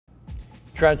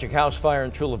Tragic house fire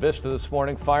in Chula Vista this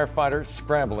morning. Firefighters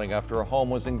scrambling after a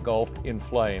home was engulfed in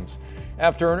flames.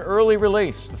 After an early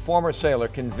release, the former sailor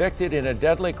convicted in a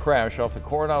deadly crash off the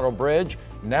Coronado Bridge,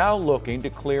 now looking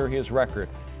to clear his record.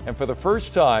 And for the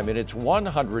first time in its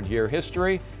 100-year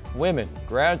history, women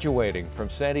graduating from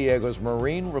San Diego's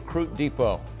Marine Recruit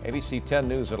Depot. ABC 10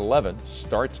 News at 11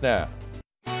 starts now.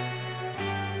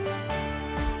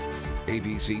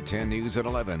 ABC 10 News at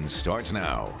 11 starts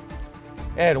now.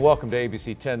 And welcome to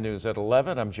ABC 10 News at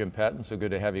 11. I'm Jim Patton, so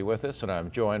good to have you with us. And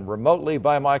I'm joined remotely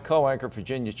by my co-anchor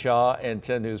Virginia Cha and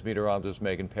 10 News meteorologist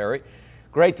Megan Perry.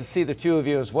 Great to see the two of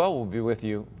you as well. We'll be with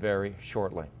you very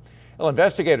shortly. Well,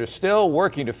 investigators still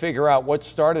working to figure out what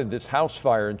started this house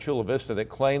fire in Chula Vista that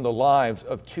claimed the lives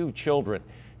of 2 children.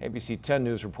 ABC 10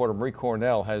 News reporter Marie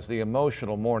Cornell has the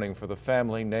emotional morning for the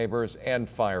family, neighbors, and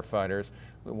firefighters.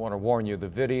 We want to warn you, the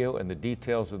video and the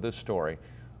details of this story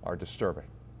are disturbing.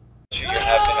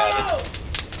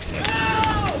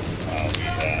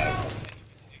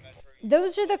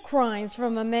 Those are the cries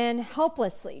from a man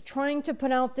helplessly trying to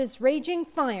put out this raging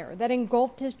fire that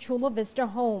engulfed his Chula Vista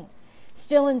home.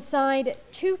 Still inside,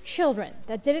 2 children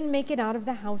that didn't make it out of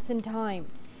the house in time.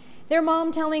 Their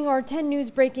mom telling our 10 News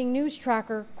breaking news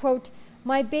tracker, quote,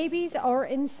 "My babies are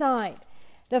inside."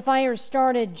 The fire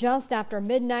started just after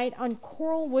midnight on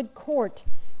Coralwood Court.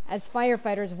 As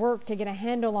firefighters worked to get a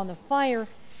handle on the fire,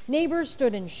 neighbors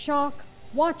stood in shock,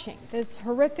 watching this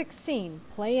horrific scene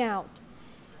play out.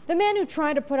 The man who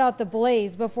tried to put out the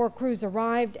blaze before crews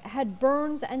arrived had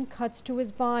burns and cuts to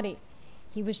his body.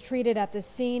 He was treated at the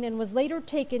scene and was later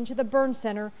taken to the burn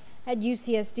center at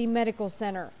UCSD Medical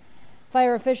Center.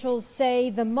 Fire officials say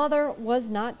the mother was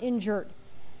not injured.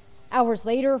 Hours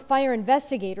later, fire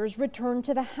investigators returned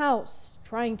to the house,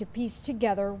 trying to piece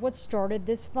together what started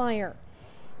this fire.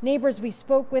 Neighbors we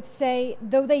spoke with say,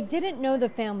 though they didn't know the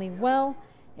family well,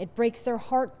 it breaks their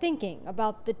heart thinking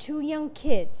about the 2 young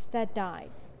kids that died.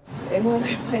 And when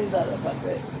I find out about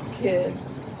the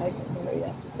kids, I get very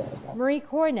upset. Marie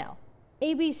Cornell,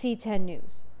 ABC 10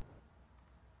 News.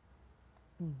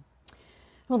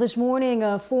 Well, this morning,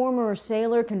 a former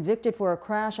sailor convicted for a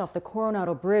crash off the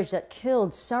Coronado Bridge that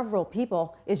killed several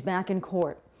people is back in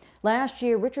court. Last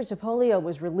year, Richard Zapolio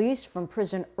was released from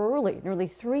prison early, nearly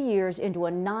 3 years into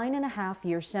a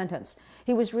 9.5-year sentence.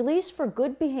 He was released for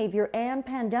good behavior and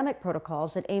pandemic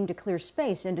protocols that aim to clear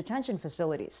space in detention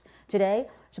facilities. Today,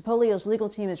 Zapolio's legal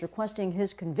team is requesting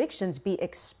his convictions be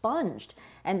expunged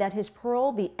and that his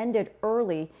parole be ended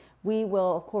early. We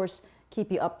will, of course,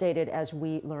 keep you updated as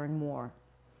we learn more.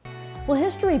 Well,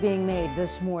 history being made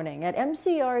this morning at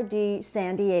MCRD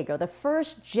San Diego. The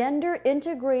first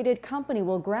gender-integrated company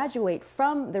will graduate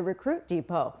from the Recruit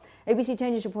Depot. ABC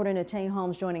 10 News reporter Natay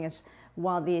Holmes joining us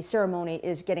while the ceremony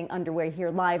is getting underway here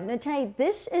live. Natay,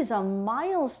 this is a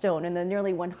milestone in the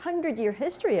nearly 100-year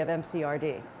history of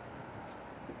MCRD.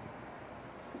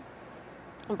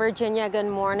 Virginia, good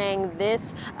morning.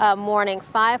 This morning,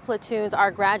 5 platoons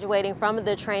are graduating from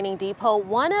the training depot.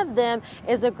 One of them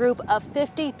is a group of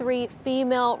 53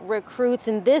 female recruits,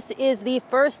 and this is the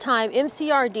first time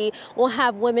MCRD will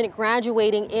have women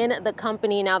graduating in the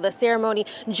company. Now, the ceremony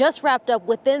just wrapped up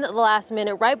within the last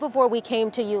minute, right before we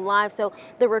came to you live, so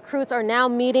the recruits are now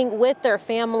meeting with their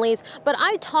families. But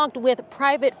I talked with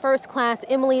Private First Class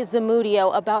Emily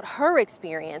Zamudio about her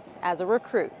experience as a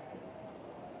recruit.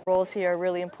 Roles here are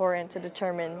really important to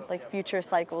determine future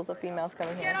cycles of females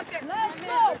coming here. Let's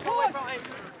go!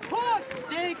 Push!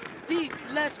 Dig deep.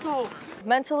 Let's go.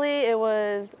 Mentally, it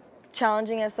was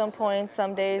challenging at some points.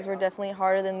 Some days were definitely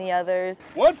harder than the others.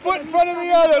 One foot in front of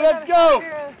the other. Let's go!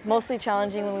 Mostly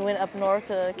challenging when we went up north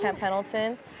to Camp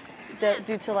Pendleton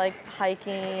due to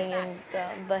hiking and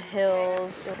the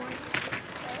hills.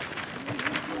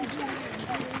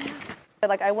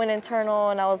 I went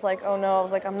internal and I was like, oh no, I was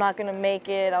like, I'm not gonna make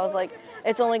it. I was like,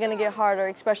 it's only gonna get harder,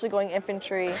 especially going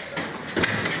infantry.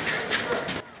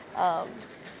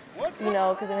 You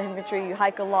know, because in infantry you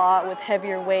hike a lot with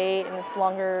heavier weight and it's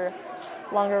longer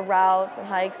routes and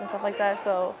hikes and stuff like that.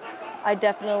 So I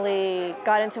definitely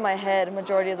got into my head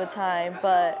majority of the time,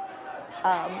 but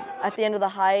at the end of the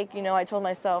hike, you know, I told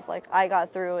myself, I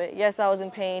got through it. Yes, I was in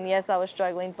pain. Yes, I was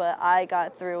struggling, but I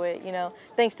got through it, you know,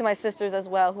 thanks to my sisters as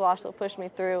well, who also pushed me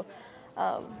through.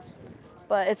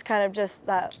 But it's kind of just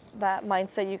that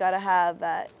mindset you got to have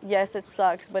that, yes, it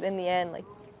sucks, but in the end,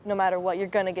 no matter what, you're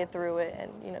going to get through it.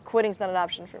 And, you know, quitting's not an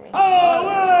option for me.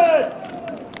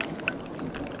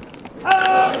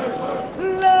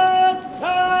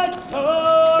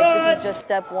 This is just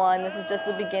step one. This is just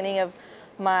the beginning of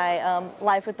my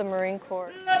life with the Marine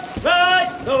Corps.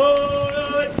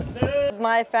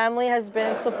 My family has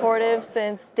been supportive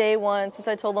since day one, since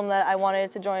I told them that I wanted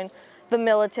to join the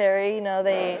military. You know,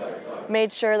 they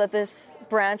made sure that this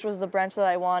branch was the branch that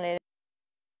I wanted.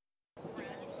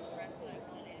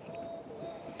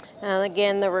 And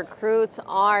again, the recruits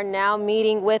are now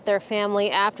meeting with their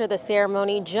family after the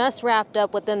ceremony just wrapped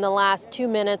up within the last 2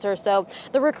 minutes or so.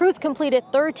 The recruits completed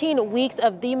 13 weeks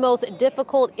of the most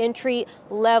difficult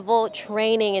entry-level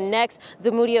training. And next,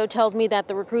 Zamudio tells me that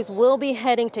the recruits will be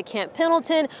heading to Camp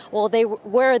Pendleton,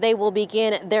 where they will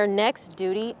begin their next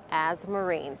duty as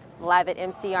Marines. Live at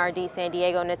MCRD San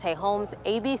Diego, Nate Holmes,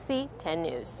 ABC 10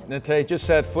 News. Nate, just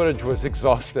that footage was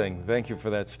exhausting. Thank you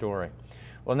for that story.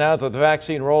 Well, now that the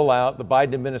vaccine rollout, the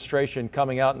Biden administration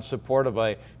coming out in support of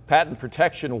a patent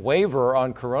protection waiver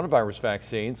on coronavirus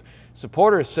vaccines.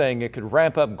 Supporters saying it could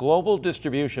ramp up global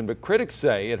distribution, but critics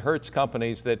say it hurts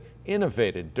companies that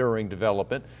innovated during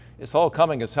development. It's all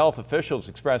coming as health officials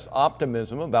express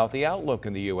optimism about the outlook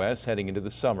in the U.S. heading into the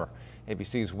summer.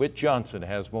 ABC's Whit Johnson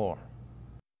has more.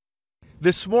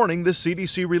 This morning, the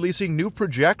CDC releasing new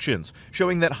projections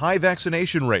showing that high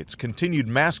vaccination rates, continued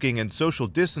masking, and social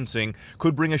distancing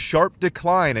could bring a sharp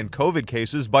decline in COVID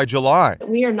cases by July.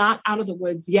 We are not out of the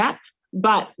woods yet,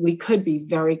 but we could be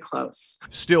very close.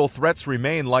 Still, threats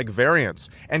remain like variants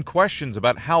and questions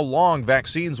about how long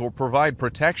vaccines will provide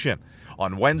protection.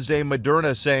 On Wednesday,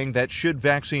 Moderna saying that should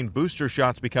vaccine booster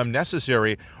shots become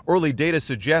necessary, early data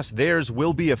suggests theirs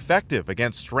will be effective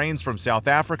against strains from South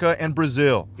Africa and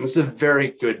Brazil. This is a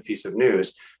very good piece of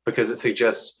news because it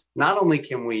suggests not only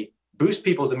can we boost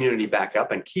people's immunity back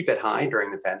up and keep it high during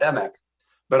the pandemic,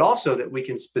 but also that we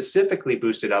can specifically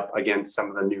boost it up against some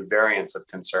of the new variants of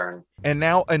concern. And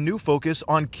now a new focus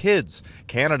on kids.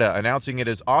 Canada announcing it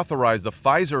has authorized the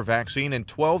Pfizer vaccine in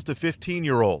 12 to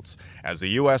 15-year-olds. As the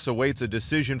U.S. awaits a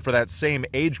decision for that same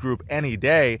age group any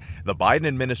day, the Biden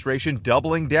administration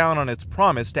doubling down on its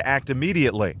promise to act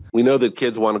immediately. We know that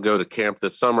kids want to go to camp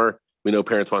this summer. We know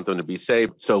parents want them to be safe,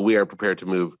 so we are prepared to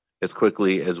move as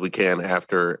quickly as we can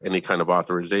after any kind of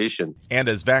authorization. And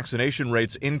as vaccination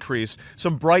rates increase,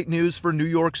 some bright news for New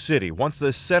York City, once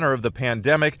the center of the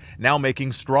pandemic, now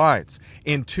making strides.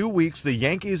 In 2 weeks, the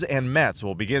Yankees and Mets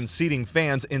will begin seating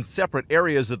fans in separate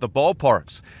areas at the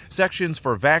ballparks. Sections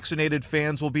for vaccinated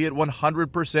fans will be at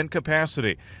 100%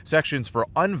 capacity. Sections for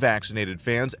unvaccinated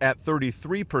fans at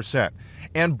 33%.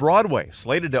 And Broadway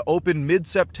slated to open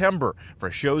mid-September for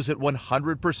shows at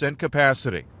 100%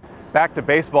 capacity. Back to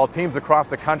baseball, teams across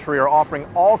the country are offering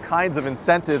all kinds of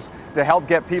incentives to help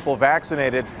get people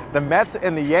vaccinated. The Mets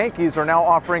and the Yankees are now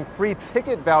offering free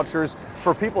ticket vouchers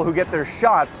for people who get their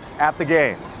shots at the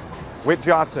games. Whit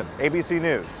Johnson, ABC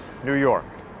News, New York.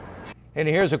 And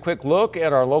here's a quick look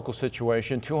at our local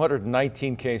situation.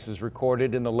 219 cases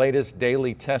recorded in the latest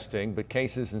daily testing, but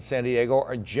cases in San Diego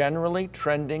are generally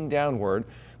trending downward.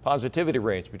 Positivity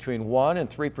rates between 1% and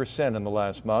 3% in the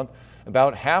last month.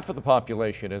 About half of the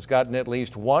population has gotten at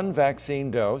least one vaccine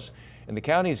dose, and the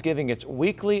county is giving its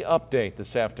weekly update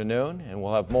this afternoon, and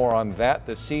we'll have more on that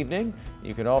this evening.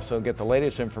 You can also get the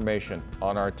latest information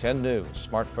on our 10 News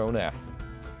smartphone app.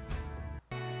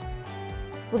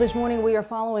 Well, this morning we are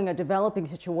following a developing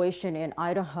situation in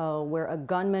Idaho where a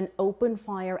gunman opened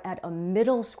fire at a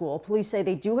middle school. Police say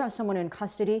they do have someone in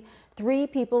custody. 3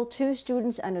 people, 2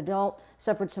 students and an adult,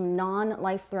 suffered some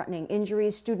non-life-threatening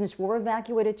injuries. Students were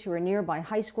evacuated to a nearby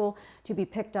high school to be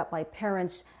picked up by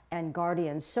parents and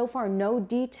guardians. So far, no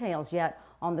details yet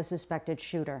on the suspected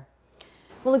shooter.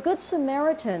 Well, a Good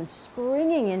Samaritan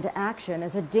springing into action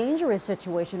as a dangerous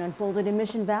situation unfolded in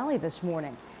Mission Valley this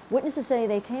morning. Witnesses say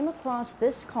they came across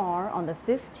this car on the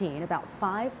 15 about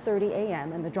 5:30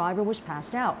 a.m. and the driver was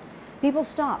passed out. People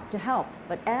stopped to help,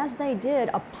 but as they did,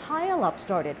 a pileup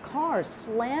started, cars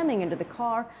slamming into the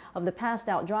car of the passed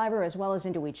out driver as well as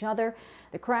into each other.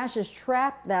 The crashes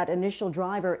trapped that initial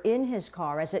driver in his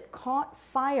car as it caught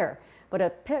fire, but a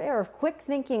pair of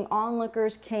quick-thinking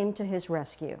onlookers came to his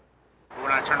rescue.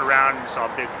 When I turned around and saw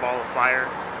a big ball of fire,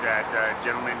 that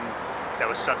gentleman that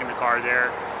was stuck in the car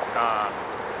there,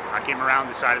 I came around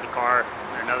the side of the car,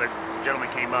 and another gentleman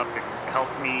came up and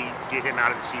helped me get him out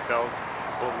of the seatbelt,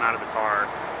 pulled him out of the car,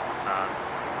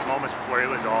 moments before it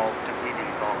was all completely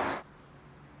engulfed.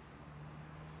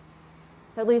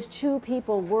 At least 2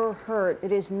 people were hurt.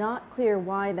 It is not clear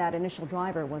why that initial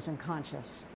driver was unconscious.